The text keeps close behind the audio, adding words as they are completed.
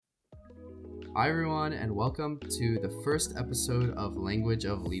Hi, everyone, and welcome to the first episode of Language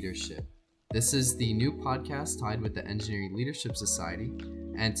of Leadership. This is the new podcast tied with the Engineering Leadership Society,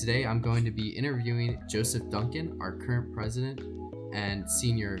 and today I'm going to be interviewing Joseph Duncan, our current president and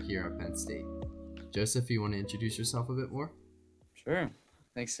senior here at Penn State. Joseph, you want to introduce yourself a bit more? Sure.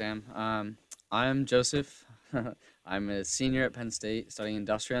 Thanks, Sam. I'm Joseph. I'm a senior at Penn State studying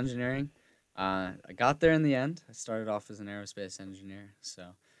industrial engineering. I got there in the end. I started off as an aerospace engineer. So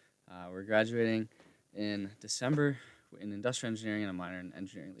we're graduating in December in industrial engineering and a minor in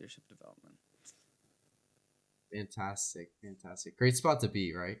engineering leadership development. Fantastic. Great spot to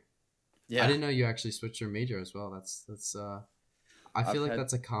be, right? I Yeah, didn't know you actually switched your major as well. I I've feel like had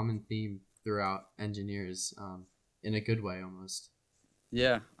that's a common theme throughout engineers, in a good way almost.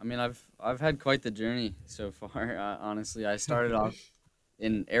 yeah. I mean, I've had quite the journey so far. Honestly, I started off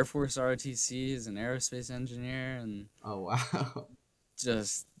in Air Force ROTC as an aerospace engineer, and Oh, wow.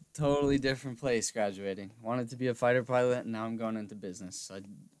 just totally different place graduating. Wanted to be a fighter pilot, and now I'm going into business. I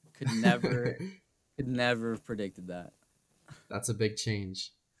could never, could never have predicted that. That's a big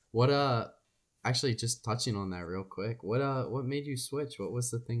change. Actually, just touching on that real quick, what made you switch? What was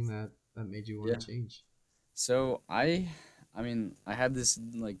the thing that made you want Yeah. to change? So I mean, I had this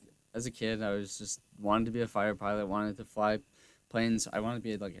like as a kid, I was just wanted to be a fighter pilot, wanted to fly planes. I wanted to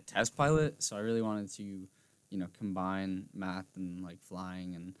be like a test pilot, so I really wanted to, combine math and like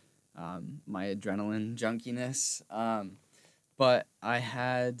flying and my adrenaline junkiness. But I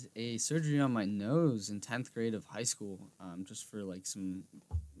had a surgery on my nose in 10th grade of high school, just for like some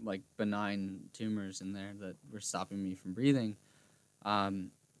like benign tumors in there that were stopping me from breathing.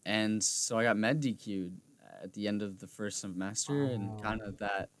 Um, and so I got med DQ'd at the end of the first semester, and Oh, kind of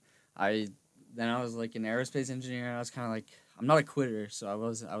that. I then I was like an aerospace engineer. And I was kind of like I'm not a quitter, so I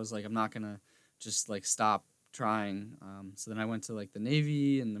was like I'm not gonna just like stop trying. So then I went to like the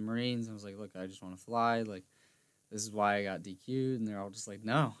Navy and the Marines. And I was like, look, I just want to fly. Like this is why I got DQ'd, and they're all just like,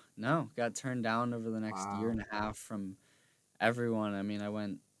 no, no. Got turned down over the next year wow. and a half from everyone. I mean, I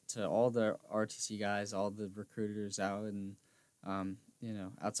went to all the RTC guys, all the recruiters out, and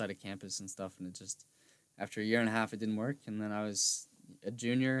outside of campus and stuff, and it just after a year and a half, it didn't work. And then I was a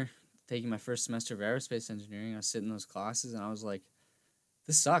junior taking my first semester of aerospace engineering. I was sitting in those classes, and I was like,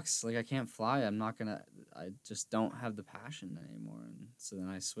 this sucks. Like I can't fly. I just don't have the passion anymore. And so then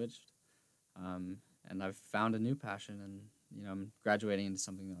I switched. Um, and I've found a new passion, and I'm graduating into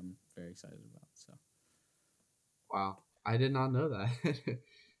something that I'm very excited about. So Wow. I did not know that.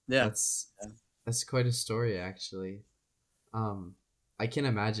 yeah, that's yeah, that's quite a story actually. Um I can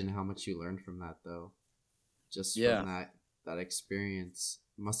imagine how much you learned from that though. Just from yeah. that experience.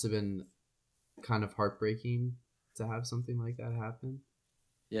 Must have been kind of heartbreaking to have something like that happen.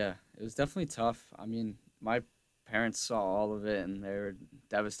 Yeah, it was definitely tough. I mean, my parents saw all of it and they were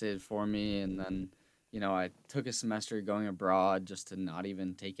devastated for me. And then, I took a semester going abroad just to not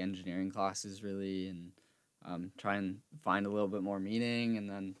even take engineering classes really and try and find a little bit more meaning. And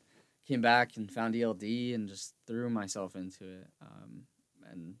then came back and found ELD and just threw myself into it.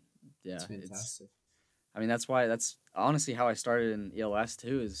 And It's yeah, fantastic. that's honestly how I started in ELS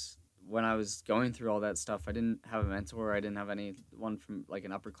too. Is when I was going through all that stuff, I didn't have a mentor. I didn't have anyone from like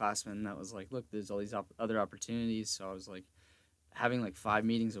an upperclassman that was like, look, there's all these other opportunities. So I was like having like 5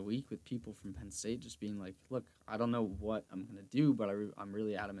 meetings a week with people from Penn State, just being like, look, I don't know what I'm gonna do, but I'm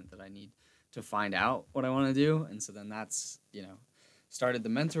really adamant that I need to find out what I want to do. And so then that's started the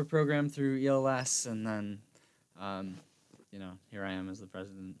mentor program through ELS, and then um, here I am as the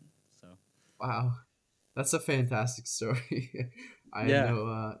president. So Wow. That's a fantastic story. I had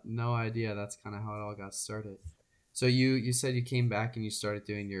yeah. no idea that's kind of how it all got started. So you said you came back and you started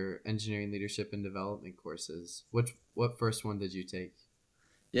doing your engineering leadership and development courses. What first one did you take?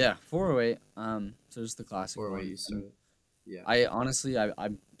 Yeah, 408. So just the classic Or what one. you And started? Yeah. I honestly,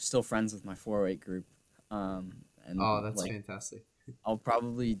 I'm still friends with my 408 group. And Oh, that's like, fantastic. I'll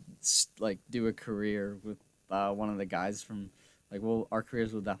probably like do a career with one of the guys from, like, well, our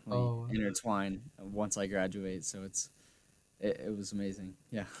careers will definitely Oh, intertwine once I graduate. So it was amazing.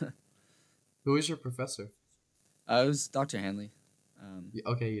 Yeah. who is your professor? It was Dr. Hanley. Um,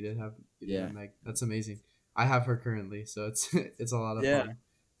 Okay, you did yeah. have Meg. That's amazing. I have her currently, so it's it's a lot of Yeah. fun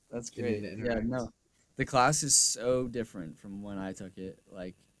That's getting great. to Yeah. interact. No, the class is so different from when I took it.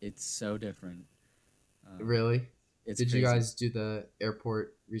 Like, it's so different. Um, Really? it's Did you crazy. guys do the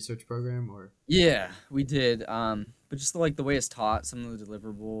airport research program or? Yeah, we did. But just like the way it's taught, some of the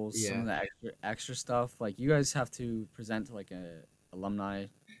deliverables, some Yeah. of the extra stuff. Like you guys have to present to like a alumni,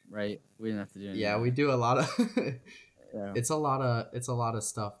 right? We didn't have to do any of Yeah, we that. do a lot of Yeah. it's a lot of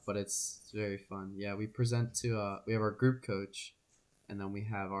stuff, but it's very fun. Yeah, we present to we have our group coach, and then we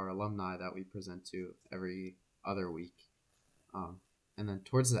have our alumni that we present to every other week. Um, and then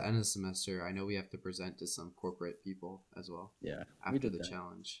towards the end of the semester, I know we have to present to some corporate people as well Yeah, we after did the that.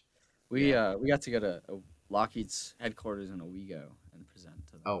 challenge. We Yeah. we got to go to Lockheed's headquarters in Owego and present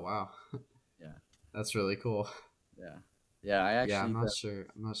to Oh them. wow, Yeah, that's really cool. yeah, yeah. I Yeah, actually I'm not the sure.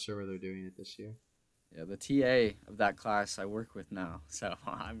 I'm not sure where they're doing it this year. yeah the TA of that class I work with now. So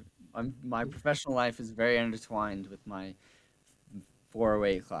I'm my professional life is very intertwined with my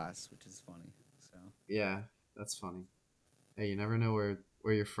 408 class, which is funny. So Yeah, that's funny. Hey, you never know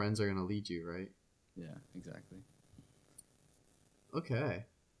where your friends are gonna lead you, right? yeah, exactly. Okay.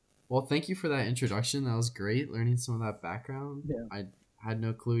 Well, thank you for that introduction. That was great learning some of that background. Yeah, I had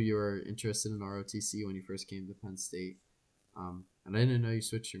no clue you were interested in ROTC when you first came to Penn State. And I didn't know you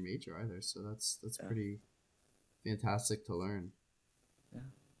switched your major either, so that's yeah, pretty fantastic to learn. yeah.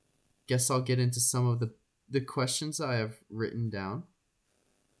 Guess I'll get into some of the questions I have written down.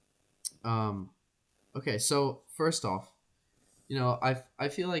 Um, okay, so first off, I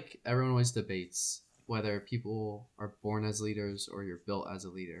feel like everyone always debates whether people are born as leaders or you're built as a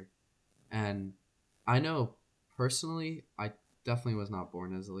leader. And I know personally, I definitely was not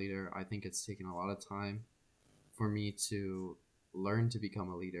born as a leader. I think it's taken a lot of time for me to learn to become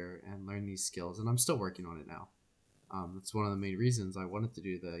a leader and learn these skills, and I'm still working on it now. That's one of the main reasons I wanted to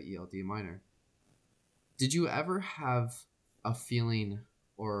do the ELD minor. Did you ever have a feeling,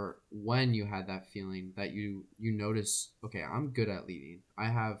 or when you had that feeling that you notice, okay, I'm good at leading. I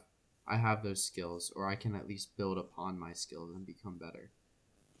have those skills, or I can at least build upon my skills and become better.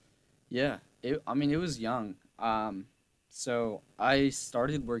 Yeah, I mean, it was young. So I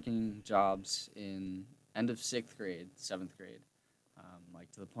started working jobs in end of sixth grade, seventh grade,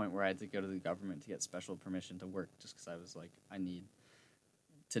 like to the point where I had to go to the government to get special permission to work just because I was like, I need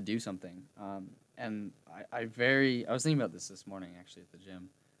to do something. And I was thinking about this morning actually at the gym.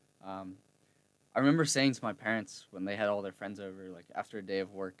 Um, I remember saying to my parents when they had all their friends over, like after a day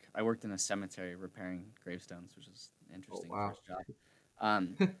of work, I worked in a cemetery repairing gravestones, which is an Oh interesting wow. first job.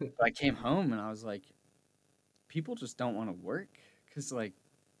 But I came home and I was like, people just don't want to work because, like,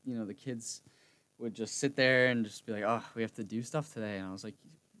 the kids would just sit there and just be like, oh, we have to do stuff today. And I was like,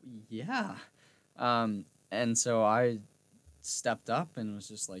 yeah. And so I stepped up and was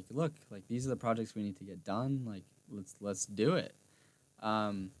just like, look, like these are the projects we need to get done. Like, let's do it.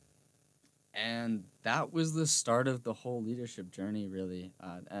 Um, and that was the start of the whole leadership journey, really.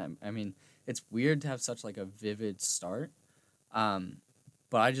 I mean, it's weird to have such like a vivid start. Um,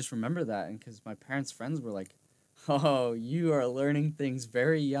 but I just remember that, and because my parents' friends were like, "Oh, you are learning things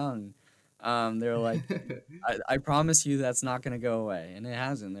very young." They're like, I promise you that's not gonna go away, and it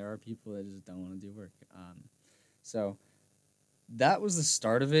hasn't. There are people that just don't want to do work. So that was the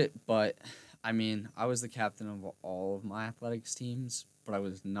start of it. But I mean, I was the captain of all of my athletics teams, but I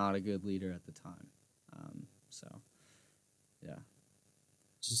was not a good leader at the time. So yeah.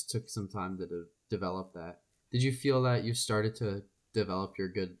 Just took some time to develop that. Did you feel that you started to develop your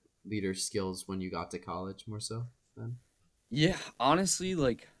good leader skills when you got to college more so then? Yeah, honestly,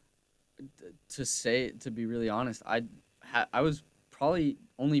 like to be really honest, I was probably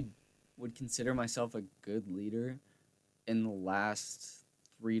only would consider myself a good leader in the last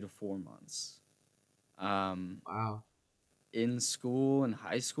 3 to 4 months. Um, Wow. in school and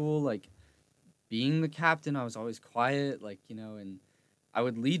high school, like being the captain, I was always quiet, like and I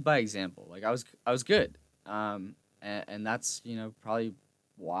would lead by example. Like I was good, and that's probably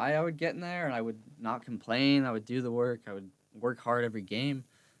why I would get in there, and I would not complain. I would do the work. I would work hard every game,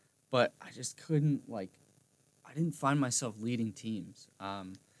 but I just couldn't like I didn't find myself leading teams.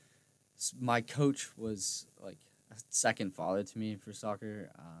 My coach was like a second father to me for soccer.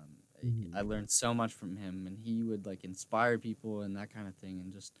 Mhm. I learned so much from him, and he would like inspire people and that kind of thing.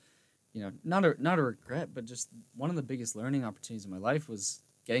 And just not a regret, but just one of the biggest learning opportunities in my life was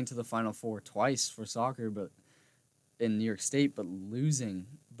getting to the Final Four twice for soccer, but in New York State, but losing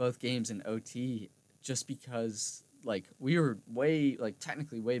both games in OT just because like we were way like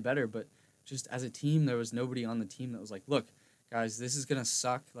technically way better, but just as a team there was nobody on the team that was like, look, guys, this is gonna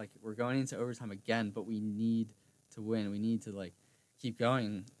suck. Like we're going into overtime again, but we need to win. We need to like keep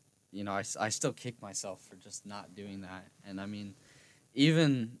going. I still kick myself for just not doing that. And I mean,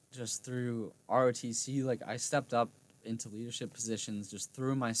 even just through ROTC, like I stepped up into leadership positions, just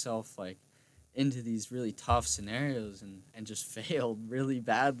threw myself like into these really tough scenarios and just failed really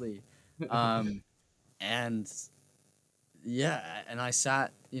badly. Um, and yeah, and I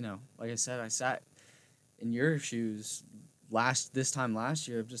sat, like I said, I sat in your shoes this time last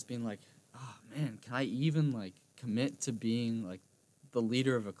year of just being like, oh man, can I even like commit to being like the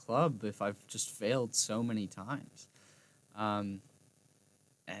leader of a club if I've just failed so many times? Um,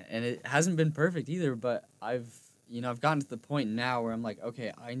 and it hasn't been perfect either, but I've gotten to the point now where I'm like,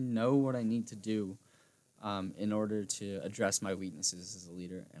 okay, I know what I need to do in order to address my weaknesses as a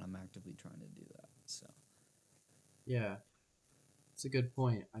leader, and I'm actively trying to do that. So Yeah, it's a good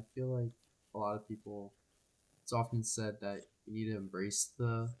point. I feel like a lot of people, it's often said that you need to embrace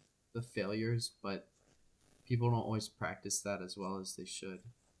the failures, but people don't always practice that as well as they should.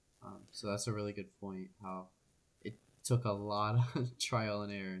 So that's a really good point. How it took a lot of trial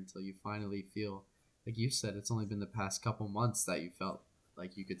and error until you finally feel, like you said, it's only been the past couple months that you felt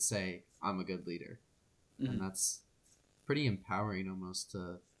like you could say, "I'm a good leader," and mhm. that's pretty empowering almost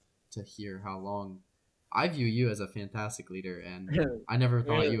to hear how long. I view you as a fantastic leader, and I never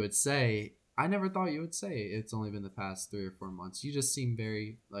thought Really? you would say. I never thought you would say it's only been the past 3 or 4 months. You just seem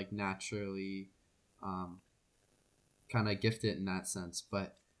very like naturally, um, kind of gifted in that sense.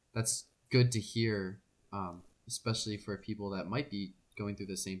 But that's good to hear, especially for people that might be going through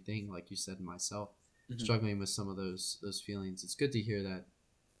the same thing, like you said, myself, Mhm. struggling with some of those feelings. It's good to hear that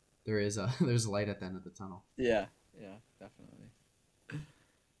there is a there's light at the end of the tunnel. Yeah, yeah, definitely,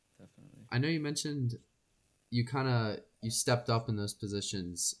 definitely. I know you mentioned you stepped up in those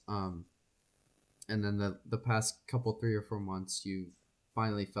positions, and then the past couple 3 or 4 months you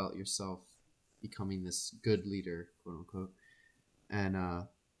finally felt yourself becoming this good leader, quote unquote. And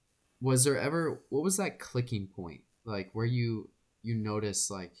was there ever, what was that clicking point, like where you notice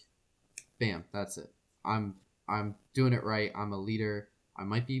like, bam, that's it, i'm I'm doing it right, I'm a leader, I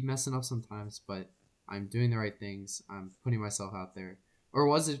might be messing up sometimes, but I'm doing the right things, I'm putting myself out there? Or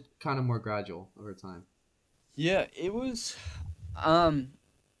was it kind of more gradual over time? Yeah, it was. Um,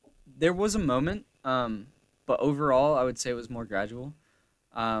 there was a moment, but overall, I would say it was more gradual.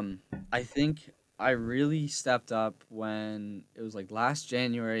 Um, I think I really stepped up when it was like last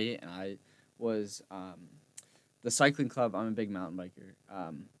January, and I was the cycling club. I'm a big mountain biker.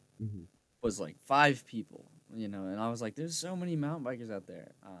 Hmm. Was like 5 people, and I was like, "There's so many mountain bikers out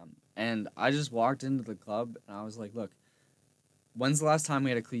there." And I just walked into the club, and I was like, "Look, when's the last time we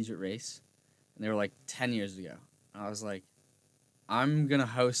had a collegiate race?" And they were like 10 years ago. And I was like, I'm gonna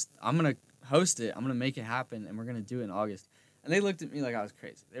host it. I'm gonna make it happen, and we're gonna do it in August." And they looked at me like I was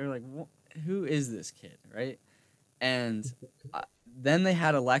crazy. They were like, "Who is this kid?" Right? And then they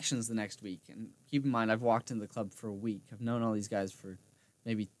had elections the next week. And keep in mind, I've walked into the club for a week. I've known all these guys for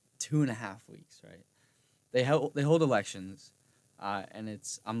maybe 2.5 weeks. Right? They hold elections, and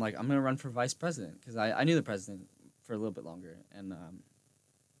I'm like, I'm gonna run for vice president because I knew the president for a little bit longer, and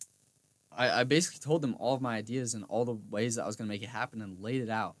I basically told them all of my ideas and all the ways that I was going to make it happen and laid it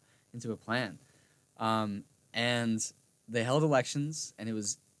out into a plan. And they held elections, and it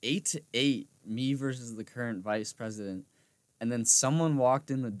was 8-8, me versus the current vice president. And then someone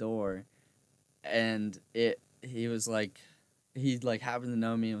walked in the door, and he was like, he like happened to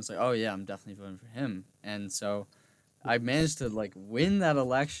know me and was like, "Oh yeah, I'm definitely voting for him." And so I managed to like win that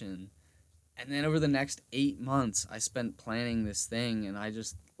election. And then over the next 8 months, I spent planning this thing, and I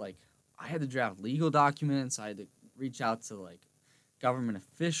had to draft legal documents. I had to reach out to like government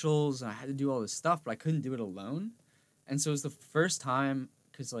officials, and I had to do all this stuff, but I couldn't do it alone. And so it was the first time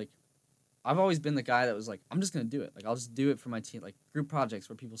because like I've always been the guy that was like, I'm just gonna do it. Like I'll just do it for my team, like group projects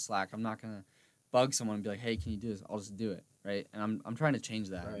where people slack. I'm not gonna bug someone and be like, "Hey, can you do this?" I'll just do it, right? And I'm trying to change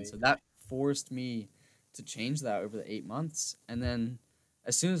that, and Right. so that forced me to change that over the 8 months. And then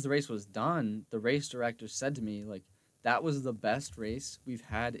as soon as the race was done, the race director said to me like, "That was the best race we've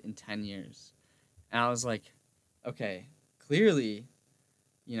had in 10 years." And I was like, "Okay, clearly,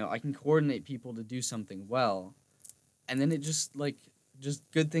 I can coordinate people to do something well." And then it just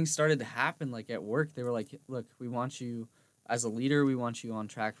good things started to happen. Like at work, they were like, "Look, we want you as a leader. We want you on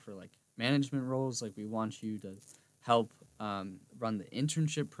track for like management roles. Like we want you to help run the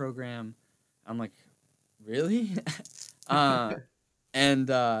internship program." I'm like, "Really?" uh, and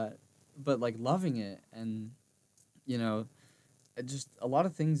but like loving it, and you know just a lot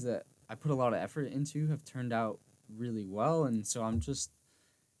of things that I put a lot of effort into have turned out really well. And so I'm just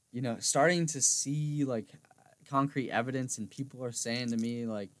starting to see like concrete evidence, and people are saying to me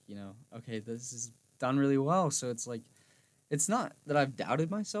like, "Okay, this is done really well." So it's like it's not that I've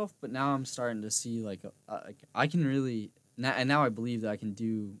doubted myself, but now I'm starting to see like I can really and now I believe that I can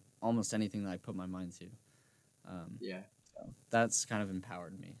do almost anything that I put my mind to. um, Yeah, so that's kind of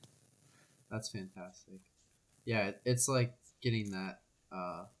empowered me. that's fantastic. Yeah, it's like getting that,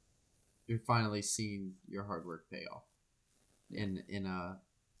 you're finally seeing your hard work pay off Yeah. in a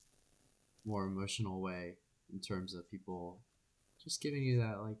more emotional way, in terms of people just giving you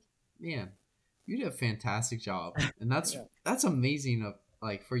that, like, man, you did a fantastic job. And that's Yeah. that's amazing of,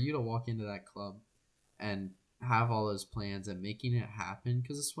 like, for you to walk into that club and have all those plans and making it happen,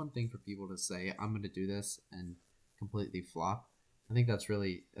 because it's one thing for people to say I'm going to do this and completely flop. I think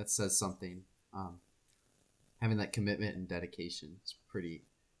that says something. um, Having that commitment and dedication is pretty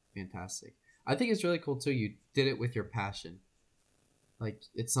fantastic. I think it's really cool too, you did it with your passion. Like,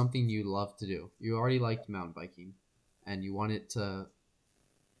 it's something you love to do. You already liked mountain biking and you wanted to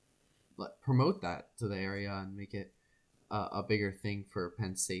promote that to the area and make it a bigger thing for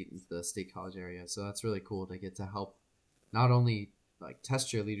Penn State and the State College area. So that's really cool to get to help not only like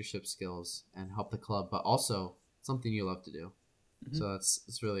test your leadership skills and help the club, but also something you love to do. Hmm. So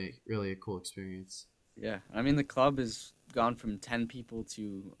it's really a cool experience. Yeah, I mean the club has gone from 10 people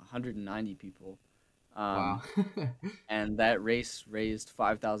to 190 people, Wow. um, and that race raised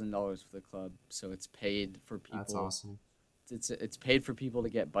 $5,000 for the club. So it's paid for That's people. awesome. It's paid for people to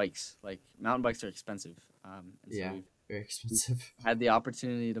get bikes. Like mountain bikes are expensive, and so Yeah, very we've expensive. had the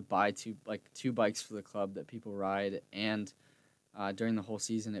opportunity to buy two bikes for the club that people ride, and during the whole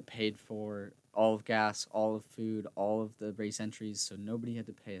season, it paid for all of gas, all of food, all of the race entries, so nobody had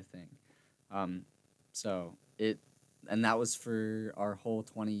to pay a thing. Um, so it, and that was for our whole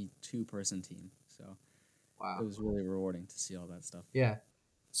 22-person team. So it Wow. was really rewarding to see all that stuff. Yeah.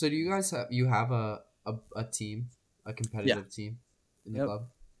 So do you have a team, a Yeah. competitive team in the Yep. club?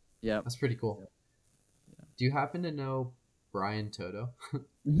 Yep. That's pretty cool. Yep. Do you happen to know Brian Toto?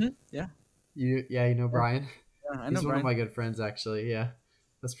 Yeah. You know Yeah. Brian? Yeah. I know He's one of Brian. my good friends actually. Yeah.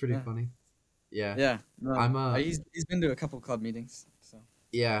 That's pretty Yeah. funny. Yeah. Yeah. No. I'm He's been to a couple club meetings. So.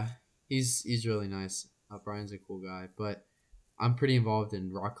 yeah, he's really nice. Brian's a cool guy, but I'm pretty involved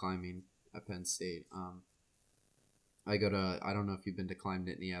in rock climbing at Penn State. I don't know if you've been to Climb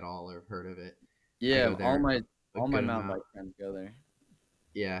Nittany at all or heard of it. I Yeah. go there a All my good mountain amount. bike friends go there.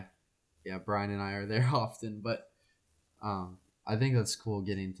 Yeah, yeah. Brian and I are there often, but I think that's cool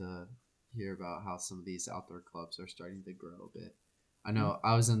getting to hear about how some of these outdoor clubs are starting to grow a bit. I Mhm. know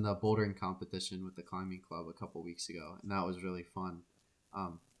I was in the bouldering competition with the climbing club a couple weeks ago, and that was really fun.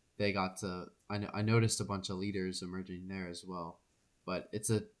 Um, they got to I noticed a bunch of leaders emerging there as well, but it's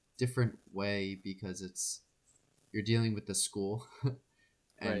a different way because it's you're dealing with the school Right.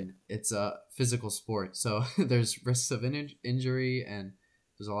 and it's a physical sport, so there's risks of injury and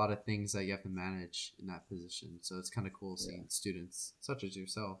there's a lot of things that you have to manage in that position. So it's kind of cool Yeah. seeing students such as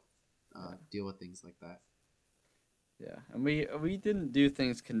yourself Yeah. deal with things like that. Yeah, and we didn't do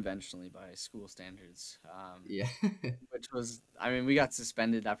things conventionally by school standards, Yeah. which was, I mean, we got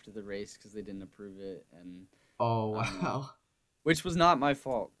suspended after the race because they didn't approve it, and Oh um, wow. which was not my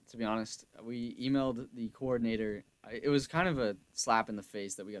fault, to be honest. We emailed the coordinator. It was kind of a slap in the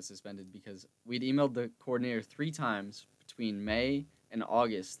face that we got suspended because we'd emailed the coordinator 3 times between May and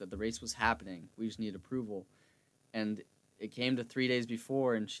August that the race was happening. We just need approval, and it came to 3 days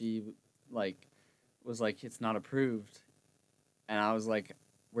before, and she like was like, "It's not approved," and I was like,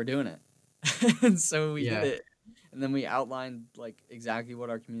 "We're doing it," and so we did Yeah. it, and then we outlined like exactly what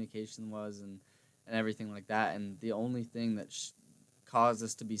our communication was and everything like that. And the only thing that caused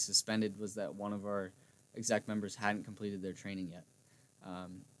us to be suspended was that one of our exec members hadn't completed their training yet,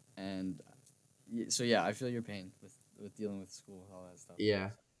 and so yeah, I feel your pain with dealing with school and all that stuff.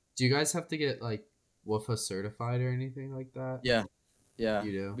 Yeah. Do you guys have to get like WFA certified or anything like that? Yeah, yeah.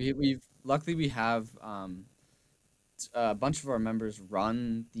 You do. We've luckily we have a bunch of our members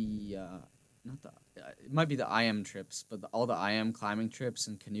run the not the it might be the IM trips, but all the IM climbing trips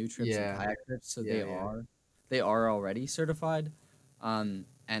and canoe trips and Yeah. kayak trips. So Yeah. Yeah. they are already certified.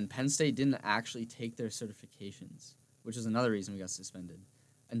 And Penn State didn't actually take their certifications, which is another reason we got suspended,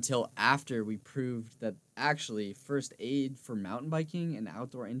 until after we proved that actually first aid for mountain biking and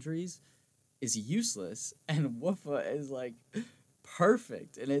outdoor injuries is useless, and WUFA is like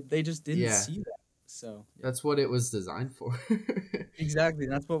perfect, and they just didn't Yeah. see that. So yeah. That's what it was designed for. Exactly.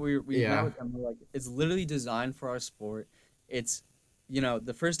 That's what we met Yeah. with them. We're like, it's literally designed for our sport. It's,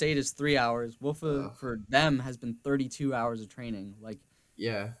 the first aid is 3 hours. Wolfa Ugh. for them has been 32 hours of training. Like,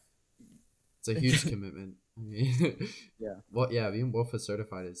 Yeah. It's a huge commitment. I mean, yeah, well, yeah, being WFA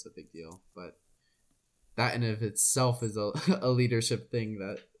certified is a big deal, but that in of itself is a, a leadership thing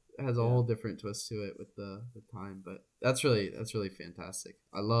that has a yeah, whole different twist to it with the time. But that's really fantastic.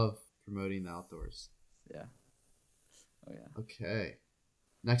 I love promoting the outdoors. yeah. Oh yeah. Okay,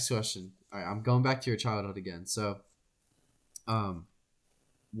 next question. All right, I'm going back to your childhood again. So, um,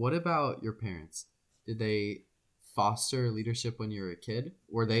 what about your parents? Did they foster leadership when you were a kid?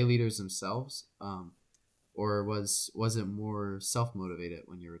 Were they leaders themselves? Or was it more self motivated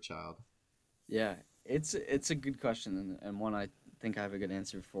when you were a child? Yeah. It's a good question, and one I think I have a good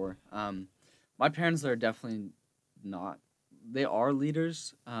answer for. My parents are definitely not. They are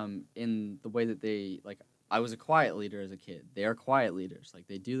leaders. In the way that they like. I was a quiet leader as a kid. They are quiet leaders. Like,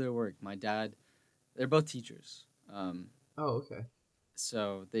 they do their work. My dad, they're both teachers. Oh, okay.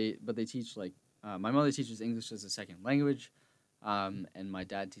 So they teach like my mother teaches English as a second language, and my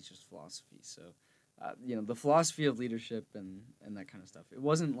dad teaches philosophy. So, the philosophy of leadership and that kind of stuff. It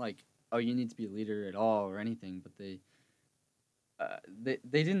wasn't like, oh, you need to be a leader at all or anything, but they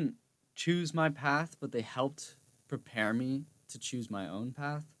didn't choose my path, but they helped prepare me to choose my own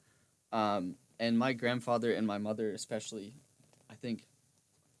path. And my grandfather and my mother especially, I think,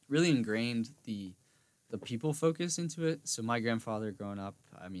 really ingrained the people focus into it. So my grandfather growing up,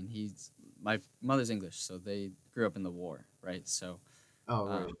 I mean, my mother's English, so they grew up in the war, right? So Oh,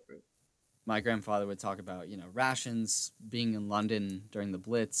 right, um, right. my grandfather would talk about, rations, being in London during the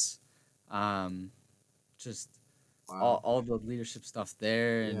Blitz, um, just Wow. all the leadership stuff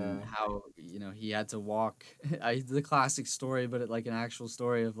there, and Yeah. how he had to walk. The classic story, but like an actual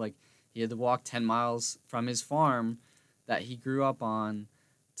story of like he had to walk 10 miles from his farm that he grew up on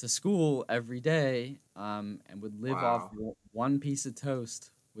to school every day, and would live off Wow. one piece of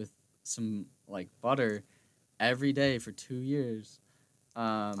toast with some like butter every day for 2 years,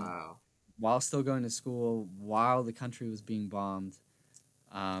 um, Wow. while still going to school while the country was being bombed.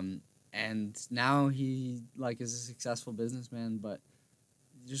 Um, and now he like is a successful businessman, but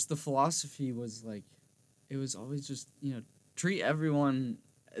just the philosophy was like, it was always just treat everyone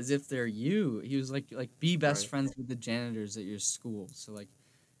as if they're you. He was like be best Right. friends with the janitors at your school. So like,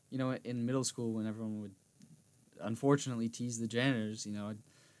 in middle school when everyone would unfortunately tease the janitors, I'd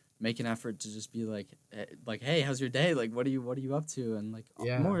make an effort to just be like, hey, how's your day? Like, what are you up to? And like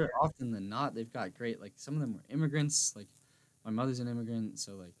Yeah. more often than not, they've got great, like, some of them were immigrants. Like, my mother's an immigrant,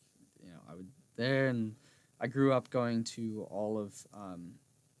 so like, I would there, and I grew up going to all of.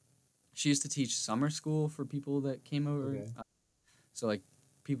 She used to teach summer school for people that came over. Okay. So like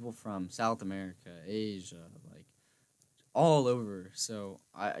people from South America, Asia, like all over. So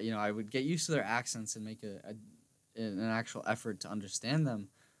I would get used to their accents and make an actual effort to understand them.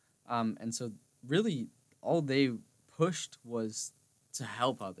 And so really all they pushed was to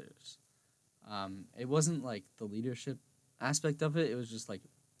help others. It wasn't like the leadership aspect of it. It was just like,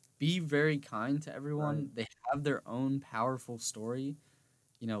 be very kind to Right. everyone. They have their own powerful story.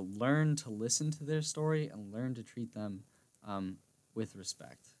 Learn to listen to their story and learn to treat them um, with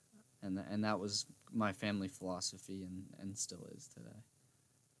respect. And that was my family philosophy, and still is today.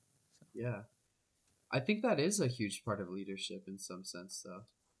 So Yeah. I think that is a huge part of leadership in some sense, though.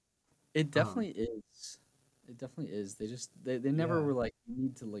 it Um. definitely is. It definitely is. They never Yeah. were like, you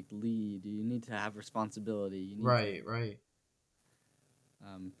need to like lead. You need to have responsibility. You need to. Right. Right.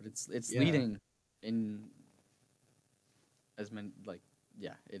 But it's Yeah. leading in as many like,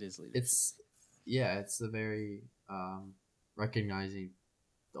 yeah, it is leadership. It's yeah. It's the very recognizing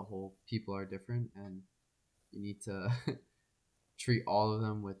the whole people are different and you need to treat all of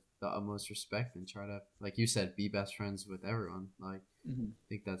them with the utmost respect and try to, like you said, be best friends with everyone. Like, Hmm. I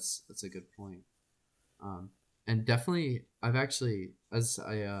think that's a good point. Um, and definitely, I've actually, as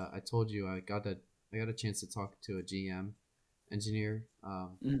I told you, I got a chance to talk to a GM engineer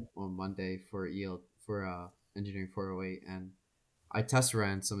Hmm. on Monday for EL for engineering 408, and I test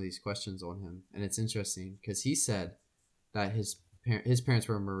ran some of these questions on him, and it's interesting because he said that his parents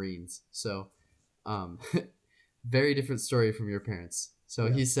were Marines, so um, very different story from your parents. So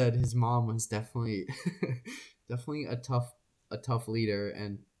Yeah. he said his mom was definitely definitely a tough leader,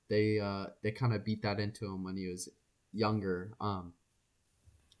 and they kind of beat that into him when he was younger.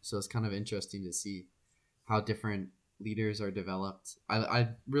 So it's kind of interesting to see how different leaders are developed. I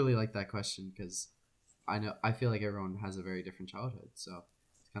really like that question because I feel like everyone has a very different childhood, so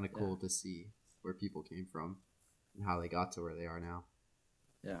it's kind of Yeah. cool to see where people came from and how they got to where they are now.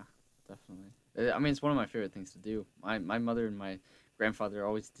 Yeah, definitely. I mean, it's one of my favorite things to do. My mother and my grandfather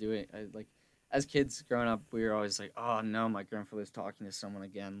always do it. Like, as kids growing up, we were always like, "Oh no, my grandfather's talking to someone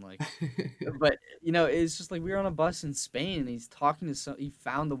again." Like, but it's just like we were on a bus in Spain, and he's talking to some. He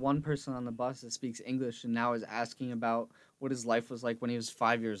found the one person on the bus that speaks English, and now is asking about what his life was like when he was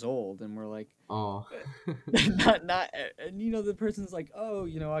 5 years old, and we're like, Oh, not, and the person's like, oh,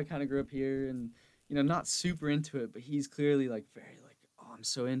 I kind of grew up here, and not super into it, but he's clearly like very like, oh, I'm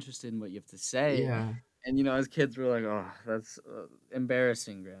so interested in what you have to say, yeah, and as kids we're like, oh, that's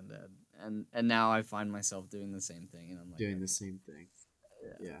embarrassing, granddad, and now I find myself doing the same thing, and I'm like, doing the okay, same thing.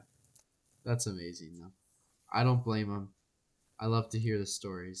 yeah, Yeah, that's amazing though. I don't blame them. I love to hear the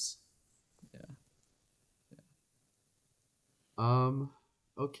stories. yeah, Um,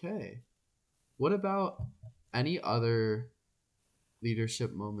 okay. What about any other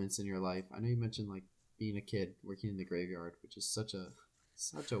leadership moments in your life? I know you mentioned like being a kid working in the graveyard, which is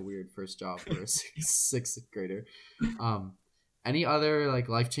Such a weird first job for a sixth grader. Um, any other like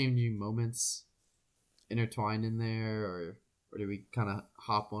life changing moments intertwined in there, or do we kind of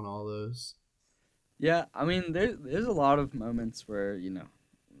hop on all those? Yeah, I mean, there's a lot of moments where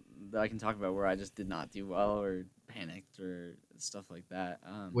that I can talk about where I just did not do well or panicked or stuff like that.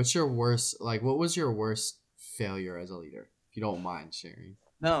 What's your worst? Like, what was your worst failure as a leader? If you don't mind sharing.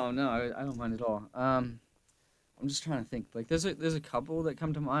 No, no, I don't mind at all. I'm just trying to think. Like, there's a couple that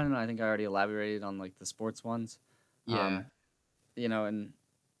come to mind, and I think I already elaborated on like the sports ones. Yeah. Um, and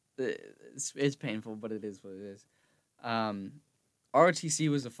it's painful, but it is what it is. Um, ROTC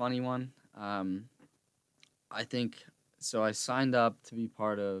was a funny one. I think so. I signed up to be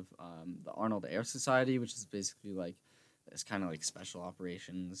part of the Arnold Air Society, which is basically like this kind of like special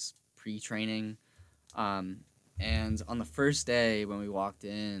operations pre-training. Um, and on the first day when we walked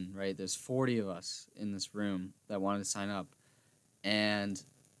in, right, there's 40 of us in this room that wanted to sign up, and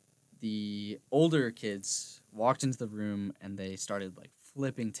the older kids walked into the room and they started like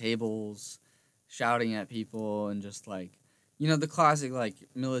flipping tables, shouting at people, and just like the classic like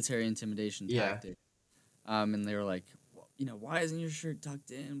military intimidation Yeah. tactic. And they were like, why isn't your shirt tucked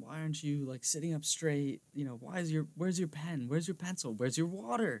in? Why aren't you like sitting up straight? Where's your pen? Where's your pencil? Where's your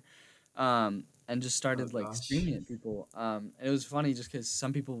water? And just Oh started like gosh. screaming at people. And it was funny just because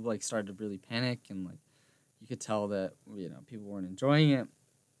some people like started to really panic, and like you could tell that people weren't enjoying it.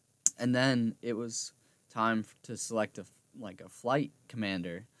 And then it was time to select a flight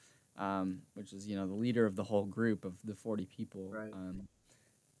commander, which is the leader of the whole group of the 40 people. Right.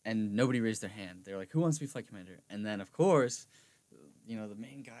 And nobody raised their hand. They were like, "Who wants to be flight commander?" And then of course, the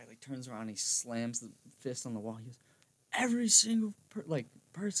main guy like turns around, and he slams the fist on the wall. He goes, "Every single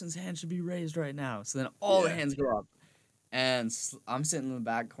person's hand should be raised right now." So then all the Yeah. hands go up, and I'm sitting in the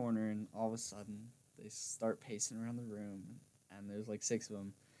back corner, and all of a sudden they start pacing around the room, and there's like 6 of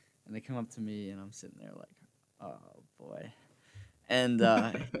them, and they come up to me, and I'm sitting there like, "Oh boy," and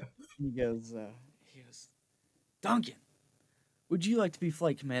he goes, "Duncan, would you like to be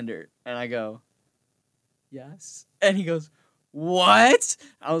flight commander?" And I go, "Yes." And he goes, "What?"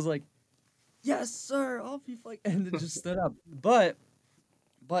 I was like, "Yes, sir, I'll be flight," and it just stood up. But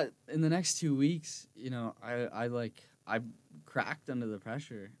in the next 2 weeks, I cracked under the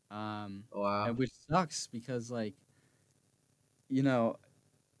pressure. Wow. Which sucks because like, you know,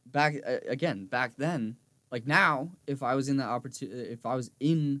 back then, like now, if I was in that opportunity, if I was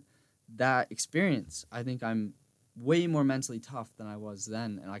in that experience, I think I'm way more mentally tough than I was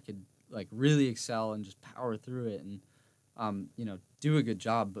then, and I could like really excel and just power through it and do a good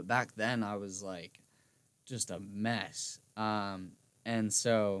job. But back then I was like just a mess. And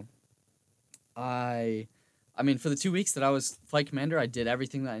so I mean, for the 2 weeks that I was flight commander, I did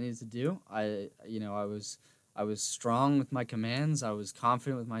everything that I needed to do. I was strong with my commands. I was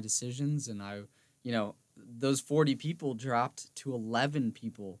confident with my decisions, and those 40 people dropped to 11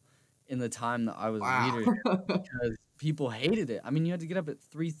 people in the time that I was Wow. leader because people hated it. I mean, you had to get up at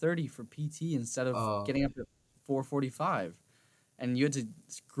 3:30 for PT instead of Oh, getting up at 4:45, and you had to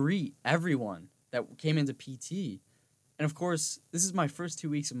greet everyone that came into PT. And of course, this is my first 2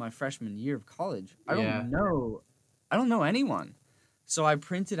 weeks of my freshman year of college. yeah. I don't know anyone. So I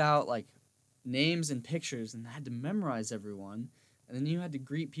printed out like names and pictures and had to memorize everyone. And then you had to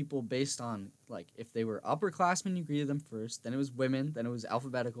greet people based on like if they were upperclassmen, you greeted them first. Then it was women. Then it was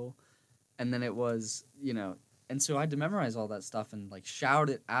alphabetical, and then it was And so I had to memorize all that stuff and like shout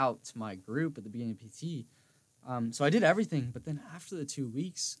it out to my group at the beginning of PT. So I did everything, but then after the 2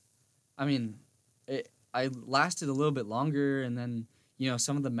 weeks, I mean, I lasted a little bit longer, and then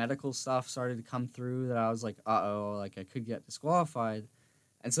some of the medical stuff started to come through that I was like, uh-oh, like I could get disqualified,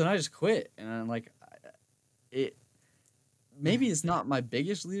 and so then I just quit, and I'm like, it maybe it's not my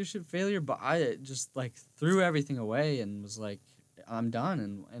biggest leadership failure, but I just like threw everything away and was like, I'm done,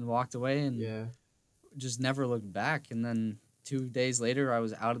 and walked away and Yeah. just never looked back. And then 2 days later, I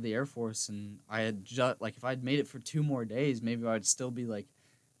was out of the Air Force, and I had just like if I'd made it for 2 more days, maybe I'd still be like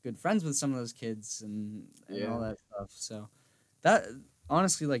good friends with some of those kids and all Yeah. that stuff. So that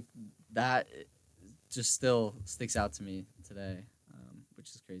honestly, like that, just still sticks out to me today, which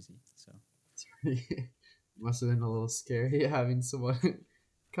is crazy. So Must have been a little scary having someone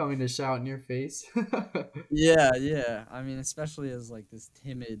coming to shout in your face. yeah, yeah. I mean, especially as like this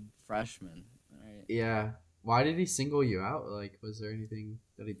timid freshman, right? Yeah. Why did he single you out? Like, was there anything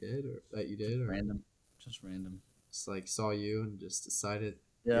that he did or that you did, or Random, just random. just like saw you and just decided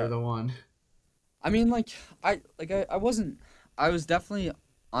you're Yeah. the one? I mean, like I wasn't. I was definitely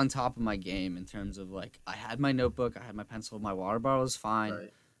on top of my game in terms of like I had my notebook, I had my pencil, my water bottle was fine.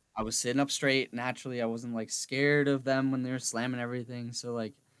 Right. I was sitting up straight naturally. I wasn't like scared of them when they were slamming everything. So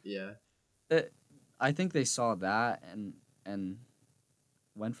like Yeah. it, I think they saw that and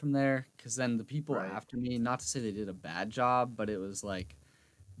went from there. Because then the people Right. after me, not to say they did a bad job, but it was like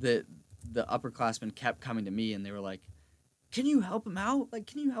the the upperclassmen kept coming to me and they were like, "Can you help him out? Like,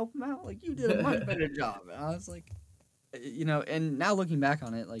 can you help him out? Like, you did a much better job." And I was like, and now looking back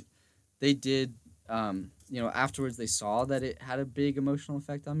on it, like they did, afterwards they saw that it had a big emotional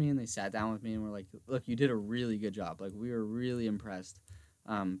effect on me, and they sat down with me and were like, "Look, you did a really good job. Like, we were really impressed,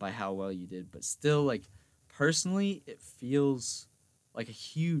 by how well you did, but still, like, personally, it feels like a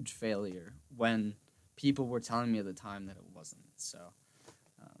huge failure when people were telling me at the time that it wasn't." So,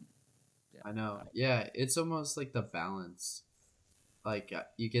 um, yeah, I know. Yeah, it's almost like the balance. Like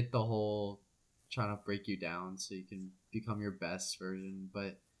you get the whole trying to break you down so you can become your best version,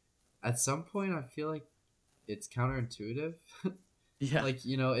 but at some point I feel like it's counterintuitive. yeah, Like,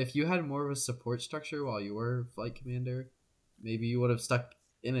 if you had more of a support structure while you were flight commander, maybe you would have stuck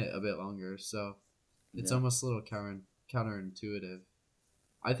in it a bit longer. So it's yeah, almost a little counterintuitive.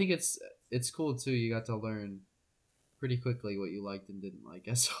 I think it's cool too. You got to learn pretty quickly what you liked and didn't like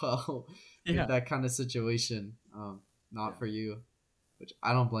as well with yeah, that kind of situation. yeah, Not for you, which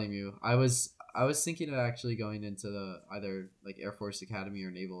I don't blame you. I was thinking of actually going into the either like Air Force Academy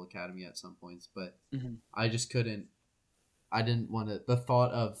or Naval Academy at some points, but hmm, I just couldn't. I didn't want to. The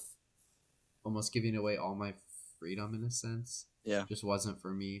thought of almost giving away all my freedom in a sense yeah, just wasn't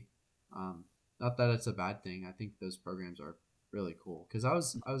for me. Um, Not that it's a bad thing. I think those programs are really cool because I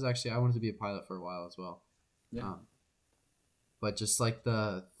was actually I wanted to be a pilot for a while as well. yeah, Um, but just like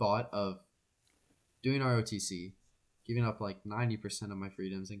the thought of doing ROTC, giving up like 90% of my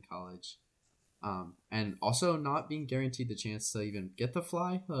freedoms in college, and also not being guaranteed the chance to even get to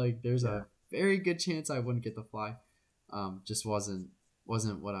fly. Like there's yeah, a very good chance I wouldn't get to fly. Just wasn't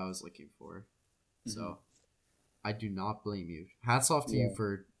what I was looking for. hmm, So I do not blame you. Hats off to you yeah.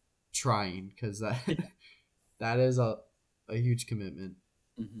 for trying because that that is a huge commitment.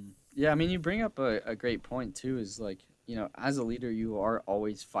 Yeah, I mean, you bring up a great point too. Is like, as a leader, you are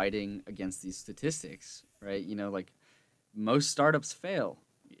always fighting against these statistics, right? Like most startups fail.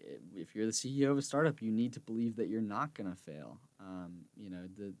 If you're the CEO of a startup, you need to believe that you're not gonna fail.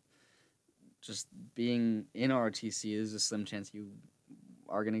 The just being in RTC is a slim chance you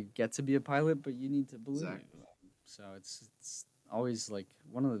are gonna get to be a pilot, but you need to believe. Exactly. So it's always like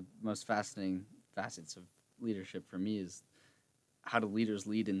one of the most fascinating facets of leadership for me is how do leaders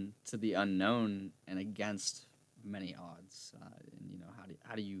lead into the unknown and against many odds, and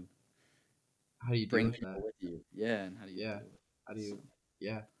how do you How do you deal bring with people that? with you, yeah, and how do you Yeah. deal with it? How do So you?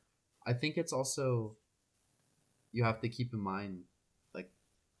 Yeah. I think it's also you have to keep in mind, like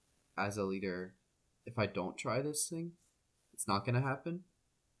as a leader, if I don't try this thing, it's not gonna happen.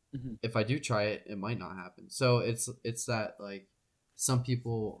 hmm, If I do try it, it might not happen. So it's that like some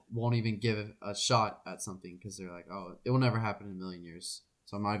people won't even give a shot at something because they're like, oh, it will never happen in a million years,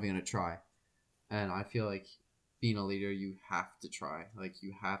 so I'm not even gonna try. And I feel like being a leader, you have to try. Like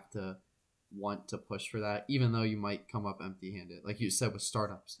you have to want to push for that, even though you might come up empty-handed. Like you said with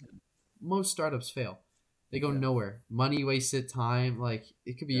startups, most startups fail. They go yeah, nowhere. Money wasted, time. Like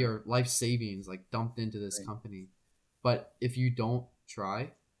it could be yeah, your life savings, like dumped into this right, company. But if you don't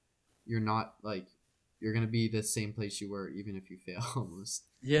try, you're not like you're gonna be the same place you were, even if you fail almost.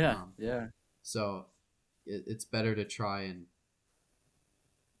 yeah, Um, yeah, so it's better to try and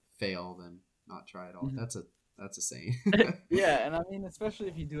fail than not try at all. mhm. That's a saying. Yeah, and I mean, especially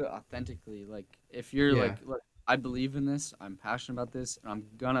if you do it authentically, like if you're Yeah, like, look, I believe in this, I'm passionate about this, and I'm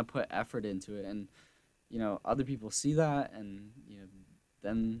gonna put effort into it, and other people see that, and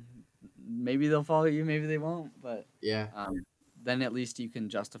then maybe they'll follow you, maybe they won't, but yeah, um, then at least you can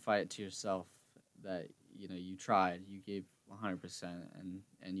justify it to yourself that you tried, you gave 100%,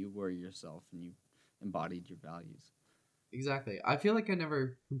 and you were yourself, and you embodied your values. exactly. I feel like I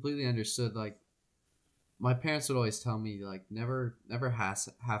never completely understood. Like my parents would always tell me, like never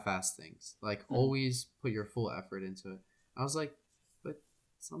half-ass things. Like Mhm. always put your full effort into it. I was like, but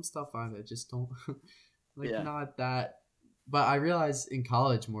some stuff I just don't like Yeah, not that. But I realized in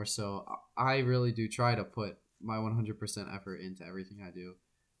college more so, I really do try to put my 100% effort into everything I do,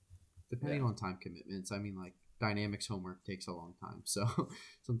 depending yeah, on time commitments. I mean, like dynamics homework takes a long time, so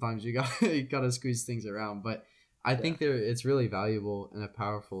sometimes you gotta squeeze things around. But I yeah, think it's really valuable and a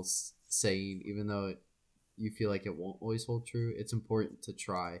powerful saying, even though you feel like it won't always hold true. It's important to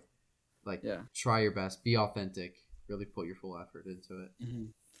try, like yeah. try your best, be authentic, really put your full effort into it. Hmm.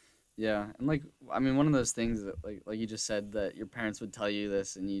 Yeah, and like I mean, one of those things that like you just said that your parents would tell you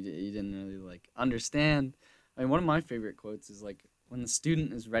this, and you didn't really like understand. I mean, one of my favorite quotes is like, when the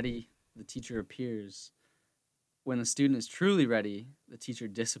student is ready, the teacher appears. When the student is truly ready, the teacher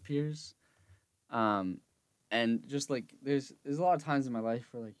disappears. Um, and just like there's a lot of times in my life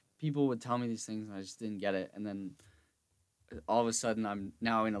where like people would tell me these things and I just didn't get it, and then all of a sudden I'm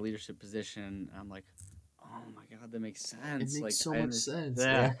now in a leadership position and I'm like, oh my god, that makes It sense. makes Like so I much understand. sense.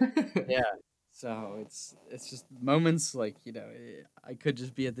 Yeah, Yeah. yeah. So it's just moments like I could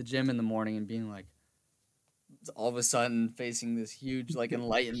just be at the gym in the morning and being like all of a sudden facing this huge like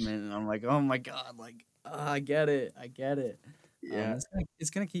enlightenment, and I'm like, oh my god, like I get it, I get it. Yeah. It's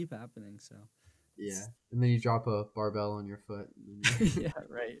gonna keep happening. So Yeah. And then you drop a barbell on your foot. And then yeah,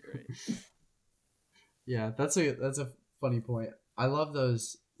 right, right. yeah, that's a funny point. I love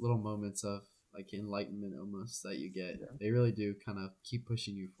those little moments of like enlightenment almost that you get. Yeah. They really do kind of keep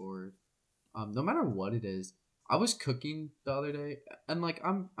pushing you forward. No matter what it is. I was cooking the other day, and like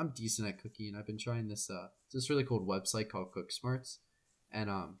I'm decent at cooking. I've been trying this really cool website called Cook Smarts, and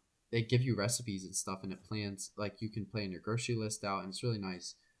they give you recipes and stuff, and it plans like you can plan your grocery list out, and it's really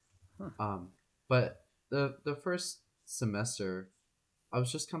nice. Huh. But the first semester, I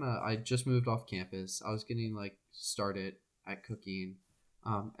just moved off campus. I was getting like started at cooking,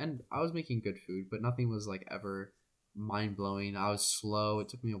 and I was making good food, but nothing was like ever mind blowing. I was slow. It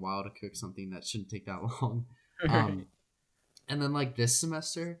took me a while to cook something that shouldn't take that long. Right. Um, and then like this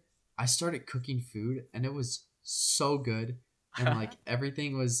semester, I started cooking food, and it was so good, and like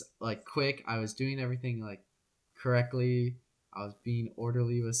everything was like quick. I was doing everything like correctly. I was being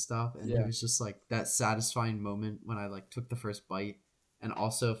orderly with stuff, and it Yeah. was just like that satisfying moment when I like took the first bite, and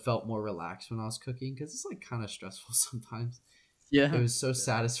also felt more relaxed when I was cooking because it's like kind of stressful sometimes. It Yeah. was so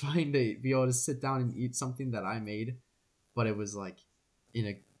satisfying to be able to sit down and eat something that I made, but it was like in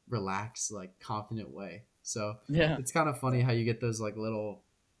a relaxed, like confident way. So Yeah. it's kind of funny how you get those like little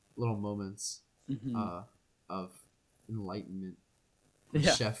moments Hmm. uh, of enlightenment. I'm a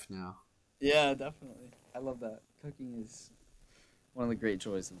Yeah. chef now. Yeah, definitely. I love that. Cooking is one of the great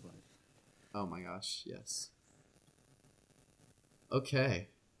joys of life. Oh my gosh, yes. Okay.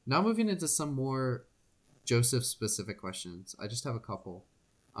 Now moving into some more Joseph specific questions. I just have a couple.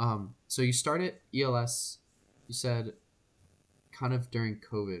 So you started ELS, you said kind of during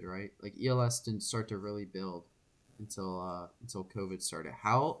COVID, right? Like ELS didn't start to really build until COVID started.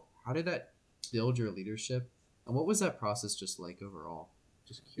 How did that build your leadership? And what was that process just like overall?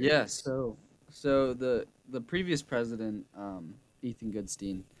 Just Yeah. curious. So the previous president, Ethan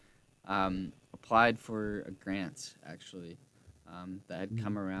Goodstein, applied for a grant actually, that had Mm-hmm.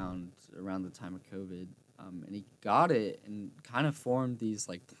 come around the time of COVID, and he got it and kind of formed these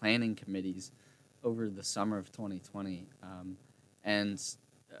like planning committees over the summer of 2020. And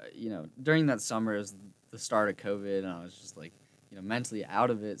during that summer is the start of COVID, and I was just like mentally out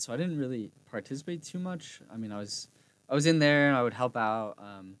of it, so I didn't really participate too much. I mean, I was in there and I would help out.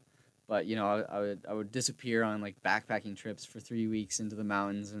 But I would disappear on like backpacking trips for 3 weeks into the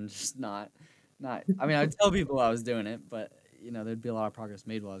mountains and just not. I mean, I would tell people I was doing it, but there'd be a lot of progress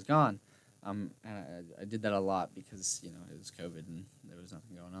made while I was gone. And I did that a lot because it was COVID and there was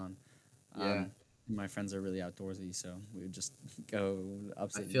nothing going on. Yeah, My friends are really outdoorsy, so we would just go I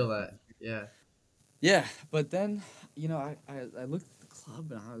upstate New feel York. that. Yeah. Yeah, but then I looked at the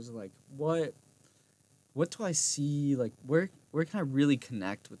club and I was like, what do I see? Like, where can I really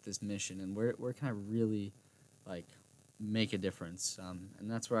connect with this mission, and where can I really like make a difference? And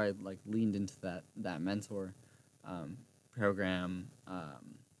that's where I like leaned into that mentor um, program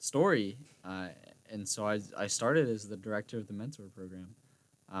story, and so I started as the director of the mentor program.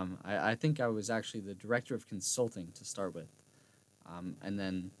 I think I was actually the director of consulting to start with, and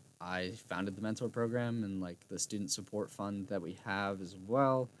then I founded the mentor program and like the student support fund that we have as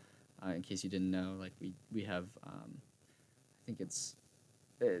well. In case you didn't know, like we have, I think it's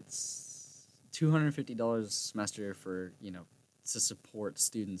 $250 a semester for to support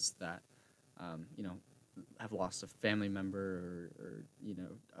students that have lost a family member, or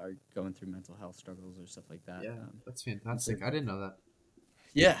are going through mental health struggles or stuff like that. Yeah, that's And so fantastic. I didn't know that.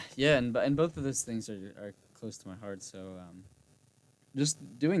 yeah, yeah, and both of those things are close to my heart. So just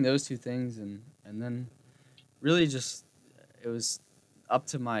doing those two things, and then really just it was up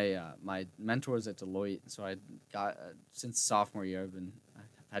to my mentors at Deloitte. So I got since sophomore year, I've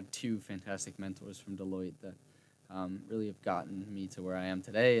had two fantastic mentors from Deloitte that really have gotten me to where I am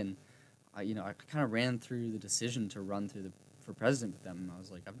today. And I kind of ran through the decision to run for president with them. I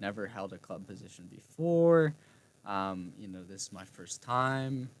was like, I've never held a club position before. This is my first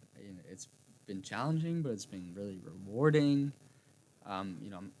time. It's been challenging, but it's been really rewarding.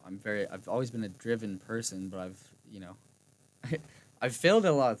 I've always been a driven person, but I've I failed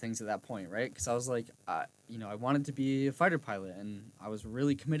at a lot of things at that point, right? Because I was like, I wanted to be a fighter pilot, and I was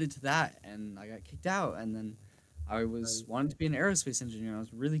really committed to that, and I got kicked out. And then I was Right. wanted to be an aerospace engineer, and I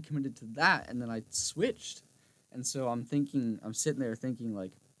was really committed to that, and then I switched. And so I'm sitting there thinking,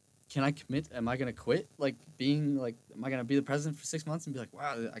 like, can I commit? Am I gonna quit? Like being like, am I gonna be the president for 6 months and be like,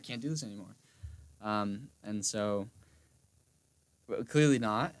 wow, I can't do this anymore? And so clearly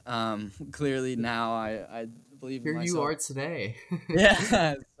not. Clearly now I believe in Here you myself. are today.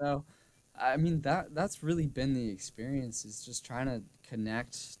 Yeah. So, I mean that's really been the experience, is just trying to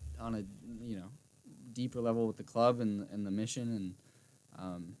connect on a deeper level with the club and the mission,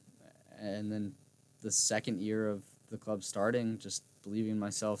 um, and then the second year of the club starting, just believing in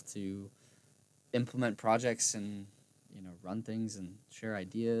myself to implement projects and run things and share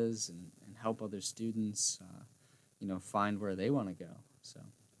ideas and help other students find where they want to go. So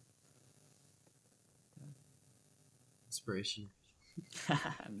Inspiration.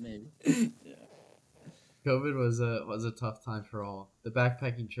 maybe. Yeah. COVID was a tough time for all. The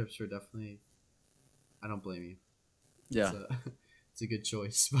backpacking trips were definitely. I don't blame you. It's Yeah. a it's a good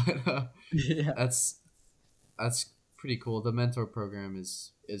choice, but Yeah. that's that's pretty cool. The mentor program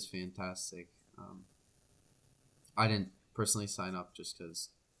is fantastic. I didn't personally sign up just because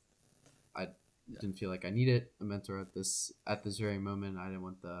I Yeah. didn't feel like I needed a mentor at this very moment. I didn't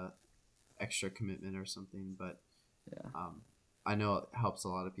want the extra commitment or something, but Yeah. I know it helps a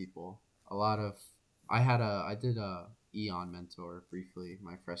lot of people. A lot of I did a Eon mentor briefly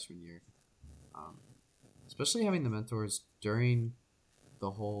my freshman year. Um, Especially having the mentors during the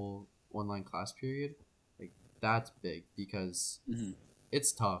whole online class period, like that's big because Hmm.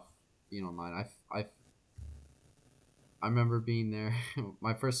 it's tough being online. I remember being there.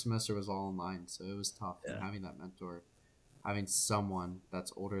 My first semester was all online, so it was tough. And Yeah. having that mentor, having someone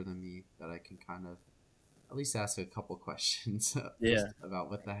that's older than me that I can kind of at least ask a couple questions Yeah. just about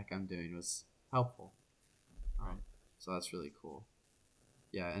what the heck I'm doing was helpful. Right. Um, so that's really cool.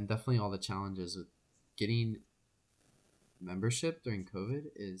 Yeah, and definitely all the challenges with getting membership during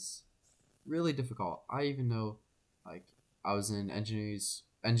COVID is really difficult. I even know, like, I was in Engineers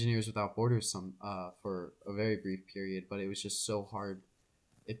Without Borders for a very brief period, but it was just so hard.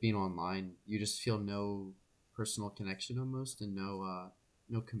 It being online, you just feel no personal connection almost, and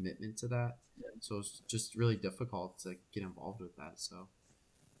no commitment to that. So it's just really difficult to get involved with that. So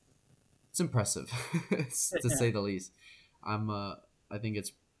it's impressive, to Yeah. say the least. I think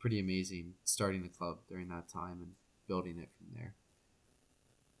it's pretty amazing starting the club during that time and building it from there.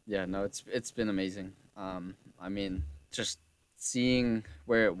 Yeah, no, it's been amazing. I mean, just seeing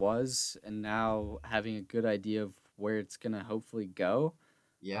where it was and now having a good idea of where it's gonna hopefully go.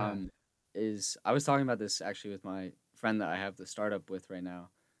 Yeah. Um, is I was talking about this actually with my friend that I have the startup with right now,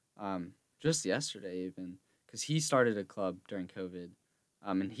 just yesterday even, because he started a club during COVID,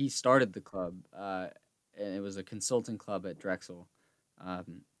 and he started the club, and it was a consulting club at Drexel,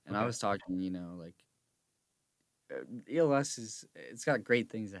 and I Okay. was talking, like ELS it's got great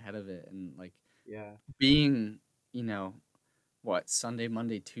things ahead of it, and like Yeah. being, you know, what, Sunday,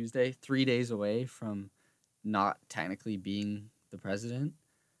 Monday, Tuesday, 3 days away from not technically being the president,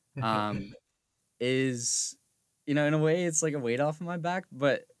 um, is, in a way, it's like a weight off of my back.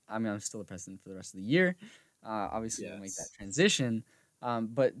 But I mean, I'm still the president for the rest of the year. Obviously, we'll make that Yes. transition.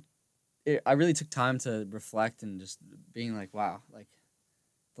 But I really took time to reflect and just being like, wow, like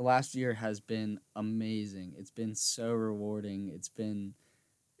the last year has been amazing. It's been so rewarding. It's been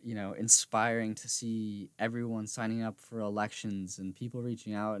inspiring to see everyone signing up for elections and people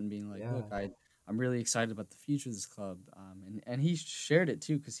reaching out and being like, "Look, Yeah. I'm really excited about the future of this club." And he shared it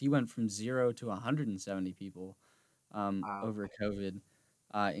too, because he went from 0 to 170 people Wow. over COVID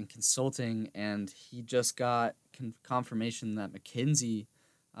in consulting, and he just got confirmation that McKinsey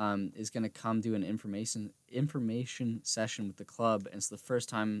is going to come do an information session with the club, and it's the first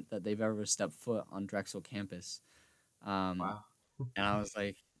time that they've ever stepped foot on Drexel campus. Um, Wow. and I was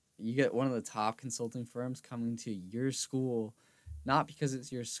like, you get one of the top consulting firms coming to your school, not because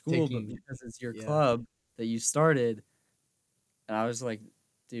it's your school, but Taking. because it's your Yeah. club that you started. And I was like,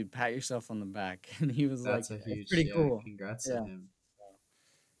 dude, pat yourself on the back. And he was like, That's a it's huge. pretty Yeah. cool. Congrats to Yeah. him.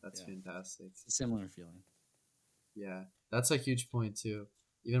 That's Yeah. fantastic. It's a similar feeling. Yeah. That's a huge point too.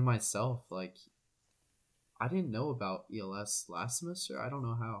 Even myself, like I didn't know about ELS last semester. I don't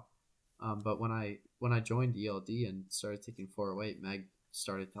know how. But when I joined ELD and started taking 408, Meg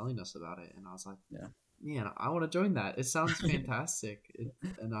started telling us about it, and I was like, Yeah. man, I want to join that. It sounds fantastic,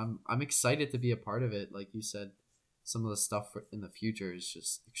 and I'm excited to be a part of it. Like you said, some of the stuff in the future is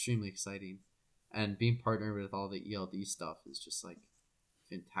just extremely exciting, and being partnered with all the ELD stuff is just like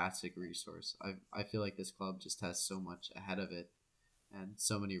fantastic resource. I feel like this club just has so much ahead of it, and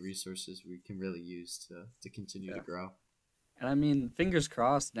so many resources we can really use to continue to Yeah. grow. And I mean, fingers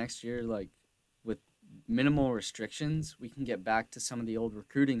crossed next year, like with minimal restrictions, we can get back to some of the old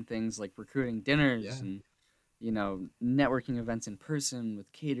recruiting things like recruiting dinners Yeah, and, networking events in person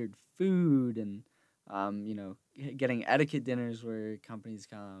with catered food and, getting etiquette dinners where companies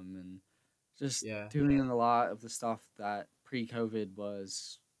come and just yeah, doing a lot of the stuff that pre-COVID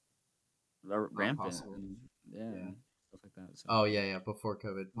was not rampant possible. and Yeah. and stuff like that. So Oh yeah, yeah. Before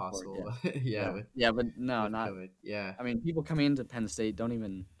COVID, before, yeah, possible. Yeah, yeah, yeah, but no, with not. COVID. Yeah. I mean, people coming into Penn State don't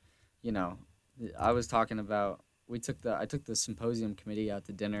even, you know, I was talking about I took the symposium committee out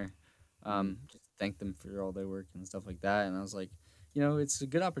to dinner, Mm, just to thank them for all their work and stuff like that, and I was like, it's a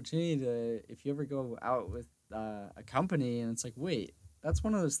good opportunity to if you ever go out with a company and it's like, wait, that's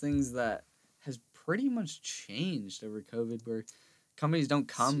one of those things that has pretty much changed over COVID, where companies don't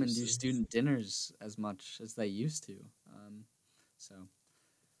come and do seriously. student dinners as much as they used to. So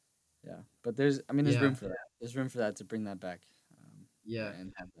yeah, but there's Yeah, room for that. There's room for that to bring that back, yeah.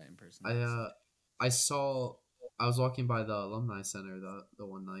 and have that in person. I So. uh I saw I was walking by the alumni center the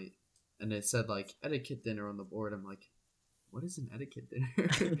one night, and it said like etiquette dinner on the board. I'm like, what is an etiquette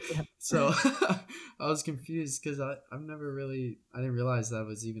dinner? So I was confused because I didn't realize that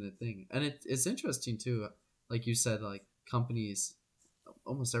was even a thing. And it's interesting too, like you said, like companies,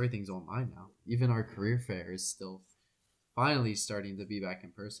 almost everything's online now. Even our career fair is still finally starting to be back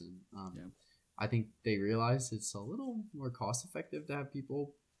in person. Yeah. I think they realize it's a little more cost effective to have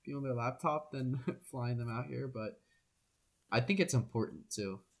people be on their laptop than flying them out here, but I think it's important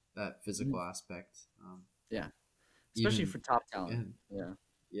too, that Mhm. physical aspect. Yeah. Especially Even for top talent. again, Yeah.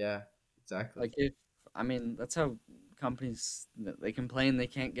 yeah, exactly. Like if I mean that's how companies they complain they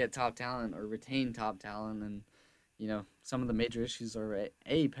can't get top talent or retain top talent, and some of the major issues are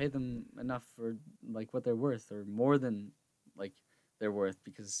pay them enough for like what they're worth or more than like they're worth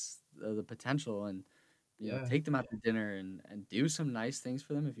because of the potential, and Yeah, take them out to dinner and do some nice things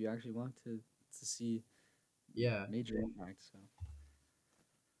for them if you actually want to see yeah, major impact. So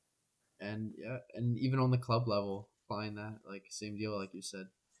and yeah, and even on the club level, flying that like same deal, like you said,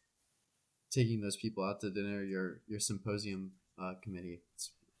 taking those people out to dinner, your symposium committee,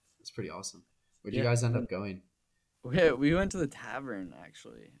 it's pretty awesome. Where'd you yeah, guys end up going? we went to the tavern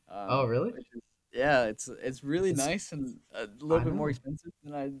actually. Oh, really? Yeah, it's really It's nice and a little I bit more know. expensive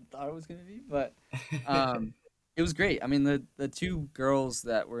than I thought it was gonna be, but um, it was great. I mean, the two girls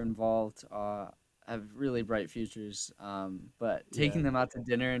that were involved have really bright futures. But taking Yeah, them out to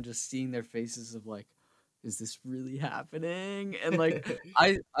dinner and just seeing their faces of like, is this really happening? And like,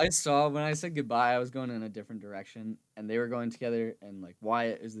 I saw when I said goodbye, I was going in a different direction, and they were going together, and like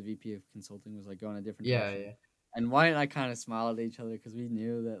Wyatt, who's the VP of consulting, was like going a different yeah, direction, yeah, and Wyatt and I kind of smiled at each other because we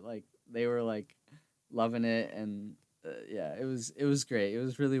knew that like they were like loving it, and yeah, it was great. It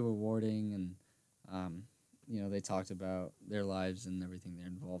was really rewarding, and um, they talked about their lives and everything they're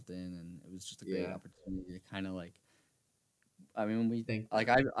involved in, and it was just a great yeah. opportunity to kind of like. I mean, we Think like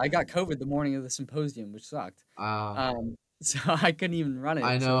that. I got COVID the morning of the symposium, which sucked. Ah, So I couldn't even run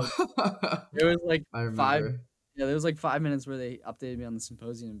I it. know. So there was like I five, remember. yeah, there was like 5 minutes where they updated me on the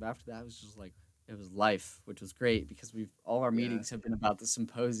symposium, but after that, it was just like it was life, which was great because all our Yeah, meetings have been about the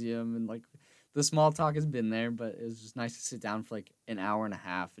symposium, and like the small talk has been there, but it was just nice to sit down for like an hour and a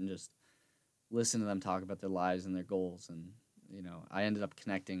half and just listen to them talk about their lives and their goals. And I ended up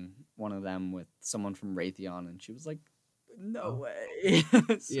connecting one of them with someone from Raytheon, and she was like, "No oh, way!"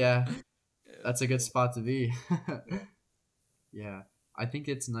 So yeah. it was That's a good cool. spot to be. Yeah, Yeah, I think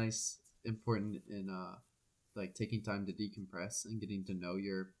it's nice, important in like taking time to decompress and getting to know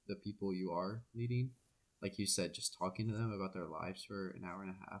the people you are leading. Like you said, just talking to them about their lives for an hour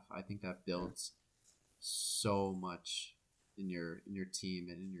and a half. I think that yeah, builds so much in your team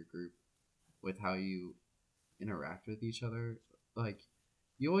and in your group with how you interact with each other. Like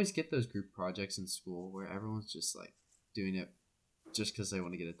you always get those group projects in school where everyone's just like doing it just because they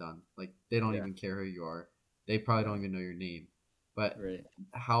want to get it done. Like they don't yeah, even care who you are. They probably yeah. don't even know your name. But Right.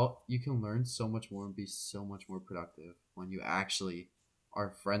 how you can learn so much more and be so much more productive when you actually are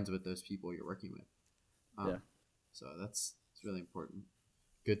friends with those people you're working with. Yeah, So that's it's really important.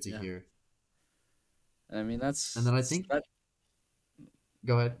 Good to yeah. hear. I mean, And then I think that.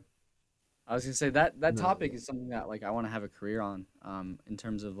 go ahead. I was gonna say that No, topic is something that like I want to have a career on. In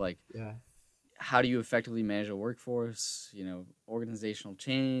terms of like yeah. how do you effectively manage a workforce? Organizational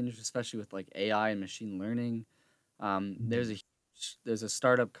change, especially with like AI and machine learning. Mhm. There's a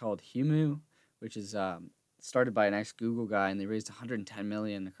startup called Humu, which is started by an ex Google guy, and they raised 110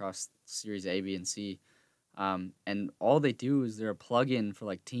 million across Series A, B, and C. And all they do is they're a plugin for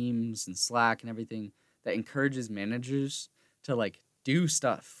like Teams and Slack and everything that encourages managers to like do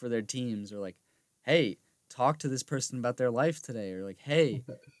stuff for their teams, or like, hey, talk to this person about their life today, or like, hey,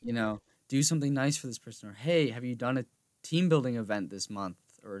 you know, do something nice for this person, or hey, have you done a team building event this month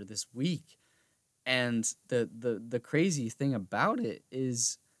or this week? And the crazy thing about it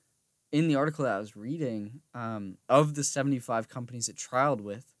is, in the article that I was reading, of the 75 companies it trialed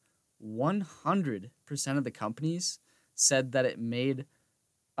with, 100% of the companies said that it made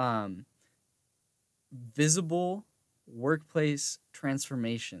um, visible workplace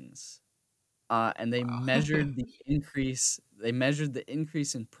transformations, and they Wow. measured the increase. They measured the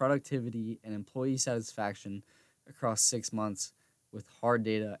increase in productivity and employee satisfaction across 6 months with hard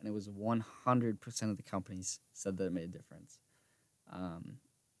data, and it was 100% of the companies said that it made a difference. Um,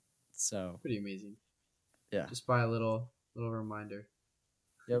 so Pretty amazing. yeah, Just by a little reminder.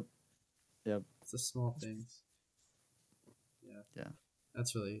 yep, yep, It's the small things. Yeah. yeah,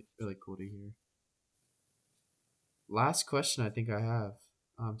 That's really cool to hear. Last question I think I have,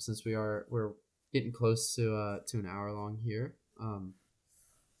 since we're getting close to an hour long here.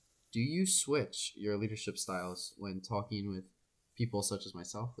 Do you switch your leadership styles when talking with people such as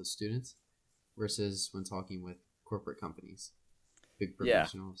myself, with students, versus when talking with corporate companies, big yeah,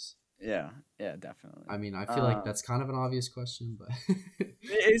 professionals? yeah, yeah, definitely. I mean, I feel like that's kind of an obvious question, but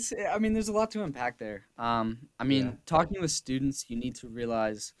I mean, there's a lot to unpack there. I yeah, mean, talking with students, you need to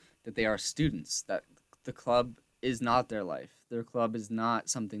realize that they are students, that the club is not their life. Their club is not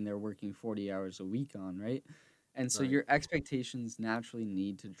something they're working 40 hours a week on, right? And so right, your expectations naturally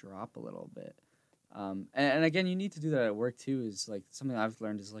need to drop a little bit. And again, you need to do that at work too, is like something I've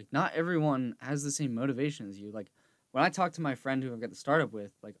learned is like not everyone has the same motivation as you. Like when I talk to my friend who I've got the startup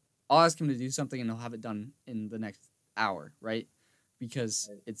with, like I'll ask him to do something and he'll have it done in the next hour, right? Because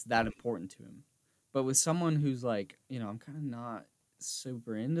right, it's that important to him. But with someone who's like, I'm kind of not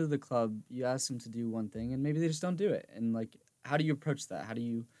super into the club, you ask them to do one thing and maybe they just don't do it. And like, how do you approach that? How do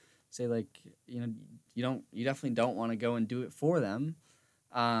you say like, you definitely don't want to go and do it for them,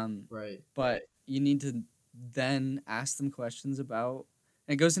 um, right. but you need to then ask them questions about,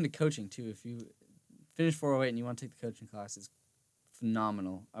 and it goes into coaching too. If you finish 408 and you want to take the coaching class, it's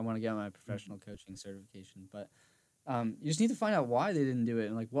phenomenal. I want to get my Mhm. professional coaching certification, but you just need to find out why they didn't do it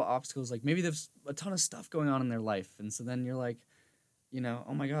and like what obstacles. Like maybe there's a ton of stuff going on in their life, and so then you're like,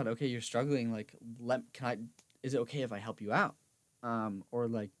 oh my god, okay, you're struggling. Like, can I? Is it okay if I help you out? Or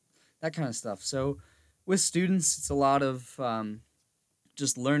like that kind of stuff. So with students, it's a lot of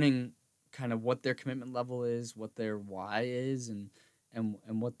just learning kind of what their commitment level is, what their why is, and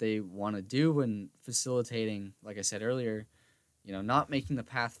what they want to do, and facilitating, like I said earlier, not making the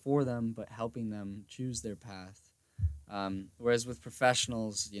path for them, but helping them choose their path. Whereas with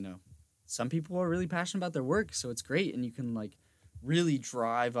professionals, some people are really passionate about their work, so it's great, and you can like really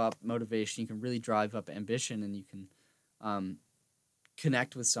drive up motivation. You can really drive up ambition, and you can um,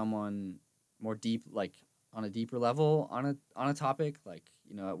 connect with someone more deep, like on a deeper level on a topic. Like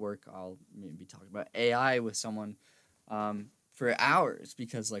at work, I'll maybe talk about AI with someone for hours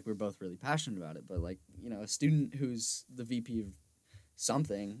because like we're both really passionate about it. But like a student who's the VP of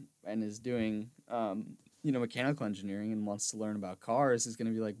something and is doing mechanical engineering and wants to learn about cars is going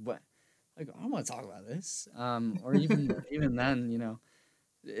to be like, what, like I don't want to talk about this, or even then,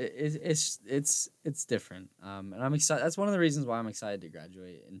 it's different, and I'm excited. That's one of the reasons why I'm excited to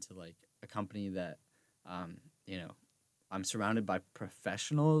graduate into like a company that um, you know I'm surrounded by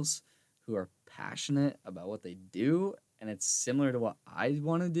professionals who are passionate about what they do, and it's similar to what I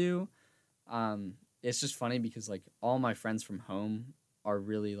want to do. It's just funny because like all my friends from home are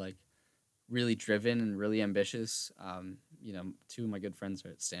really like really driven and really ambitious. Two of my good friends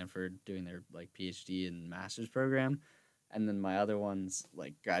are at Stanford doing their like PhD and master's program, and then my other ones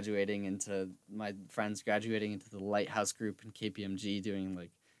like my friends graduating into the Lighthouse Group in KPMG doing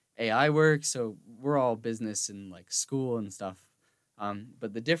like AI work. So we're all business and like school and stuff.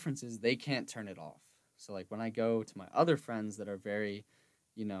 But the difference is they can't turn it off. So like when I go to my other friends that are very,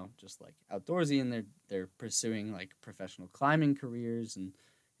 just like outdoorsy, and they're pursuing like professional climbing careers and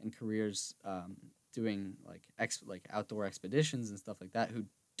careers, doing like like outdoor expeditions and stuff like that, who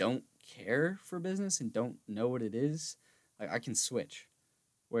don't care for business and don't know what it is, like I can switch,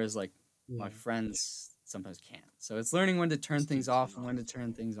 whereas like my Yeah, friends sometimes can't. So it's learning when to turn it's too things off and off. when to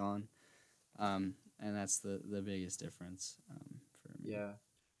turn things on, and that's the biggest difference, for me. Yeah,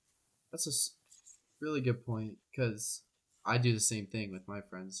 that's really good point because I do the same thing with my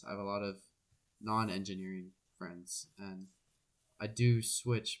friends. I have a lot of non-engineering friends, and I do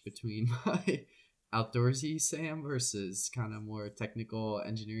switch between my outdoorsy Sam versus kind of more technical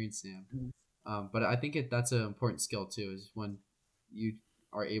engineering Sam. Mhm. But I think that's an important skill too, is when you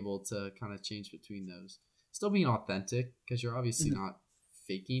are able to kind of change between those. still being authentic, because you're obviously Mhm. not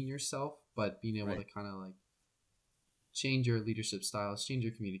faking yourself, but being able to Right. kind of like change your leadership styles, change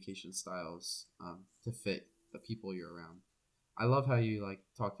your communication styles, to fit the people you're around. I love how you like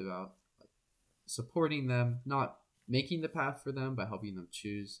talked about like supporting them, not making the path for them, but helping them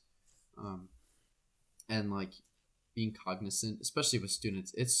choose, um, and like being cognizant, especially with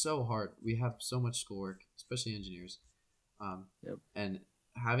students. It's so hard. We have so much schoolwork, especially engineers, um, Yep. and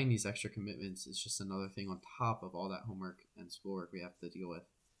having these extra commitments is just another thing on top of all that homework and schoolwork we have to deal with.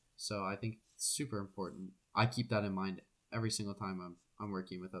 So I think it's super important. I keep that in mind every single time I'm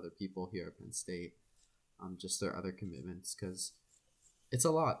working with other people here at Penn State. Just their other commitments, because it's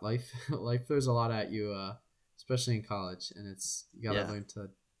a lot. Life throws a lot at you, especially in college, and it's you gotta Yeah. learn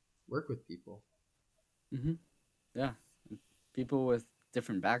to work with people. Hmm. Yeah. People with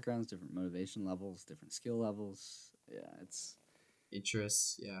different backgrounds, different motivation levels, different skill levels. Yeah, it's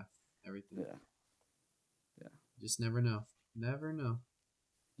Interests, yeah, everything. yeah, yeah. Just never know. Never know.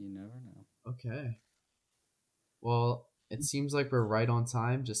 You never know. Okay. Well, it seems like we're right on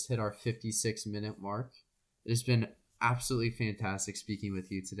time. Just hit our 56-minute mark. It has been absolutely fantastic speaking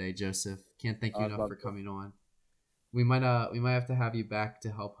with you today, Joseph. Can't thank you I'd enough love for to. coming on. We might have to have you back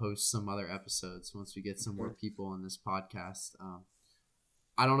to help host some other episodes once we get some more Sure. people on this podcast.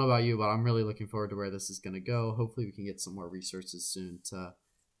 I don't know about you, but I'm really looking forward to where this is going to go. Hopefully, we can get some more resources soon to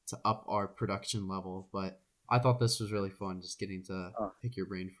up our production level. But I thought this was really fun, just getting to Oh, pick your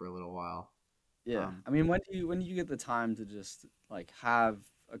brain for a little while. yeah. Um, I mean, when do you get the time to just like have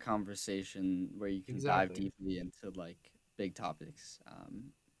a conversation where you can dive exactly. deeply into like big topics?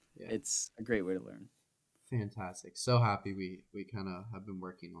 Yeah, It's a great way to learn. fantastic. So happy we kind of have been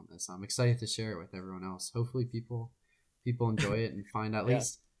working on this. I'm excited to share it with everyone else. Hopefully, people enjoy it and find at Yeah.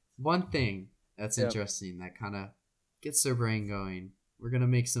 least one thing that's Yep. interesting that kind of gets their brain going. We're gonna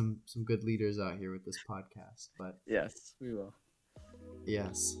make some good leaders out here with this podcast. But Yes, we will.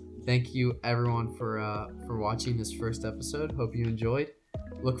 yes, thank you everyone for watching this first episode. Hope you enjoyed.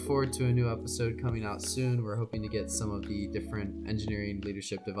 Look forward to a new episode coming out soon. We're hoping to get some of the different engineering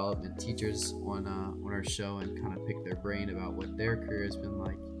leadership development teachers on our show and kind of pick their brain about what their career has been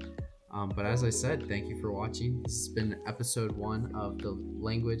like. But as I said, thank you for watching. This has been episode 1 of the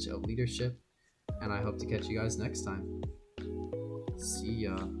Language of Leadership, and I hope to catch you guys next time. See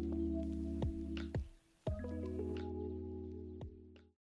ya.